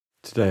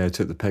Today I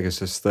took the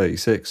Pegasus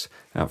 36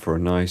 out for a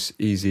nice,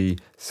 easy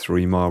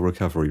 3-mile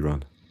recovery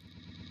run.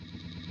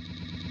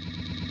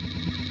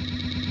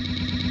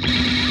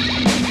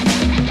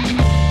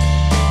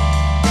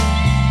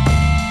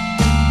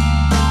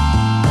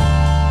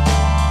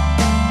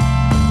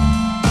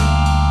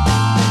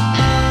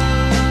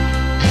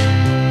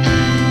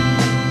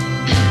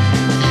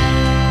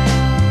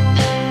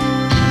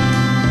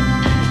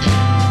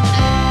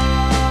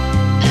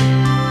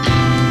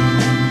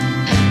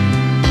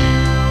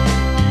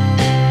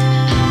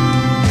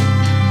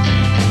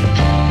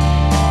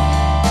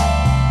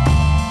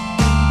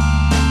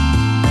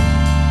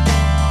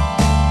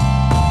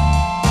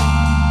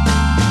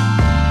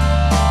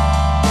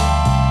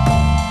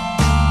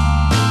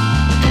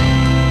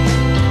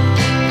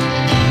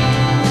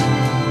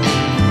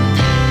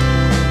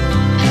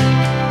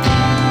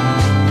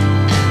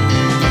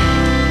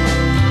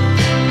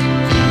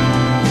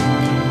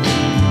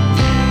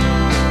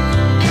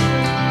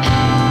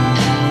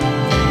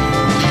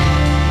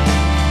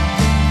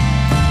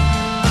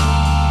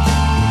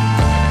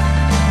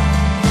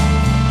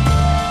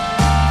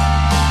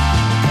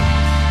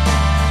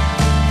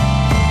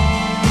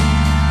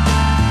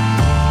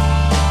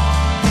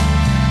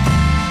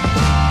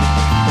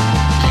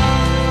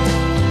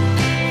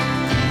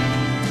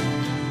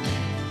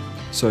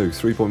 So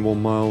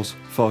 3.1 miles,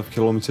 5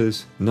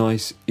 kilometers,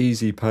 nice,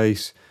 easy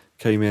pace,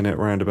 came in at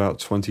around about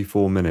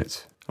 24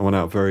 minutes. I went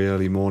out very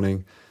early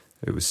morning.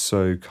 It was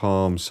so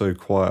calm, so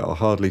quiet, I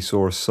hardly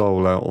saw a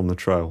soul out on the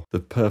trail.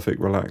 The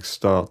perfect relaxed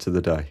start to the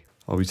day.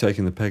 I'll be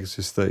taking the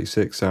Pegasus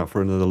 36 out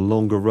for another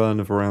longer run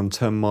of around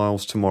 10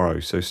 miles tomorrow,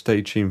 so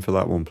stay tuned for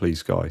that one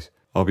please guys.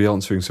 I'll be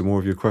answering some more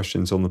of your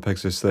questions on the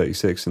Pegasus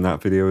 36 in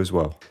that video as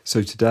well.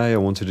 So today I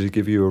wanted to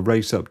give you a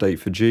race update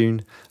for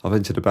June. I've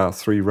entered about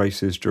 3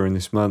 races during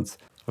this month.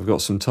 I've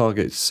got some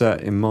targets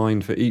set in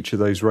mind for each of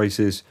those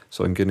races,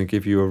 so I'm going to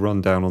give you a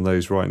rundown on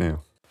those right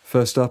now.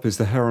 First up is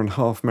the Heron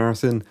Half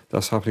Marathon,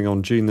 that's happening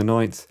on June the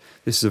 9th.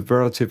 This is a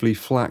relatively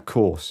flat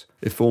course.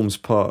 It forms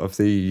part of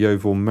the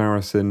Yeovil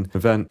Marathon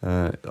event.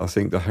 I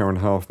think the Heron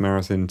Half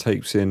Marathon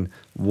takes in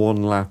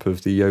 1 lap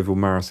of the Yeovil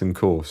Marathon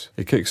course.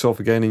 It kicks off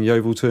again in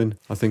Yeovilton.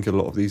 I think a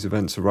lot of these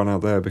events are run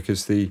out there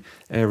because the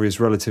area is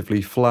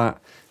relatively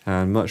flat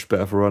and much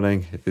better for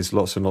running. There's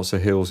lots and lots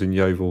of hills in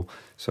Yeovil,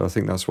 so I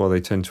think that's why they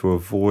tend to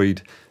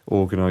avoid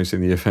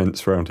organising the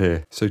events around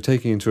here. So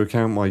taking into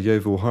account my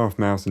Yeovil half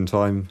marathon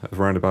time of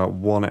around about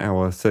 1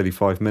 hour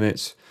 35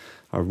 minutes,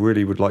 I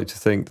really would like to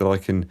think that I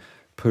can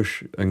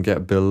push and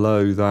get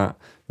below that,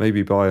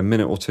 maybe by a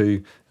minute or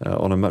two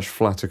on a much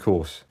flatter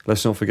course.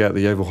 Let's not forget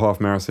the Yeovil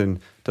half marathon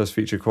does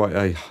feature quite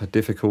a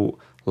difficult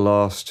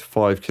last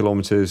 5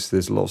 kilometers.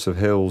 There's lots of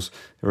hills.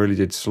 It really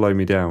did slow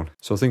me down.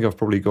 So I think I've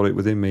probably got it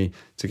within me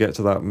to get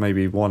to that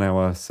maybe 1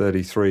 hour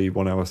 33,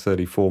 1 hour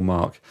 34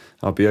 mark.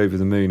 I'll be over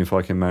the moon if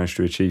I can manage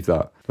to achieve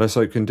that. Let's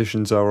hope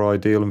conditions are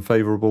ideal and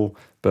favourable,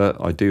 but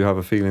I do have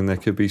a feeling there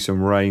could be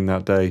some rain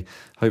that day.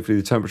 Hopefully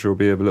the temperature will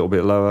be a little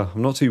bit lower.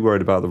 I'm not too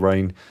worried about the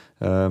rain.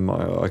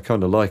 I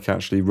kind of like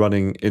actually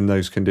running in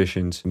those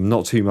conditions.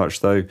 Not too much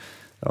though.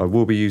 I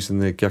will be using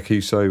the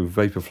Pegasus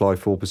Vaporfly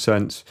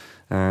 4%,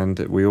 and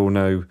we all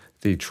know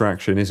the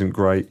traction isn't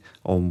great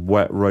on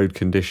wet road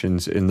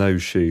conditions in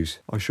those shoes.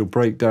 I shall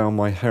break down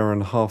my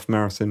Heron half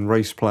marathon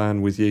race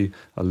plan with you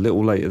a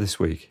little later this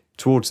week.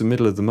 Towards the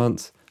middle of the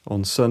month,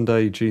 on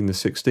Sunday, June the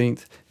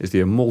 16th, is the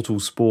Immortal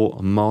Sport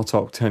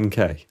Martok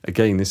 10K.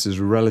 Again, this is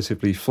a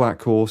relatively flat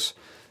course.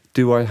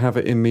 Do I have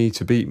it in me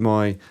to beat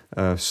my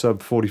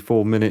sub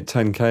 44 minute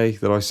 10K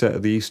that I set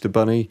at the Easter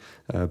Bunny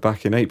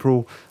back in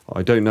April?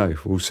 I don't know.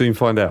 We'll soon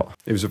find out.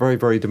 It was a very,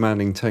 very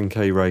demanding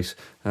 10K race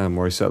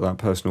where I set that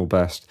personal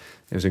best.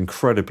 It was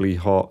incredibly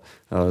hot.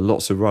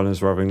 Lots of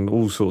runners were having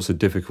all sorts of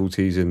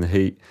difficulties in the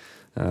heat.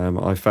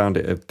 I found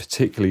it a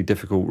particularly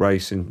difficult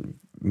race, and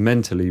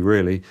mentally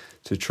really,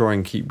 to try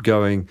and keep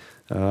going.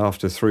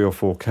 After 3 or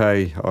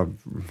 4K, I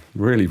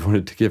really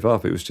wanted to give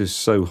up. It was just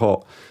so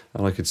hot,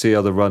 and I could see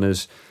other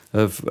runners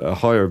of a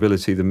higher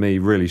ability than me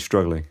really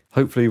struggling.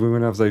 Hopefully we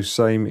won't have those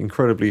same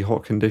incredibly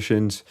hot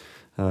conditions.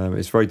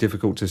 It's very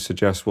difficult to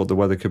suggest what the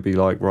weather could be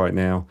like right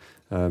now.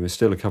 It's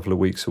still a couple of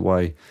weeks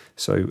away,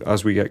 so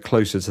as we get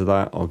closer to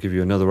that, I'll give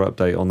you another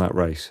update on that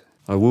race.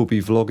 I will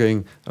be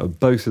vlogging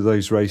both of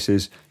those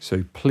races,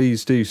 so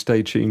please do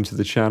stay tuned to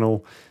the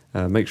channel.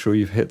 Make sure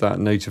you've hit that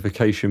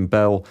notification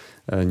bell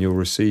and you'll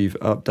receive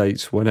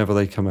updates whenever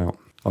they come out.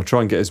 I'll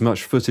try and get as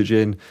much footage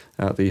in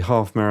at the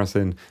half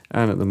marathon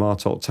and at the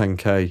Martok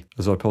 10K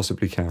as I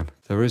possibly can.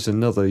 There is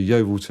another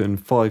Yeovilton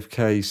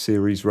 5K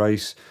series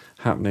race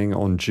happening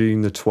on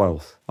June the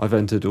 12th. I've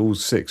entered all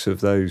 6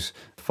 of those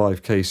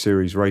 5K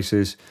series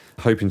races,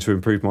 hoping to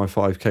improve my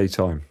 5K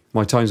time.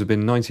 My times have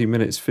been 19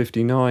 minutes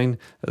 59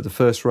 at the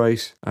first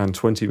race and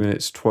 20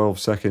 minutes 12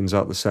 seconds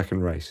at the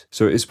second race.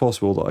 So it is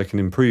possible that I can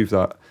improve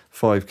that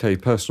 5K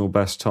personal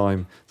best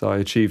time that I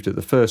achieved at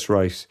the first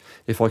race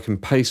if I can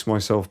pace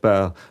myself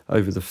better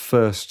over the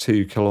first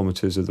 2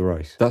 kilometers of the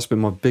race. That's been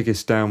my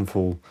biggest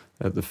downfall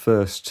at the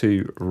first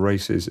 2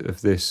 races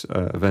of this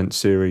event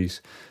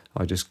series.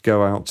 I just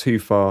go out too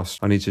fast.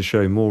 I need to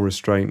show more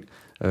restraint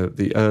at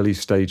the early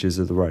stages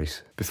of the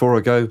race. Before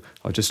I go,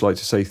 I'd just like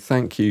to say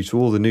thank you to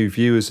all the new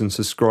viewers and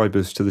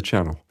subscribers to the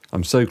channel.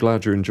 I'm so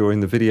glad you're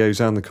enjoying the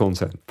videos and the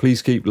content.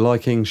 Please keep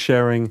liking,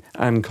 sharing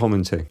and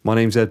commenting. My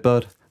name's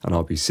EDDBUD and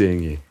I'll be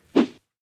seeing you.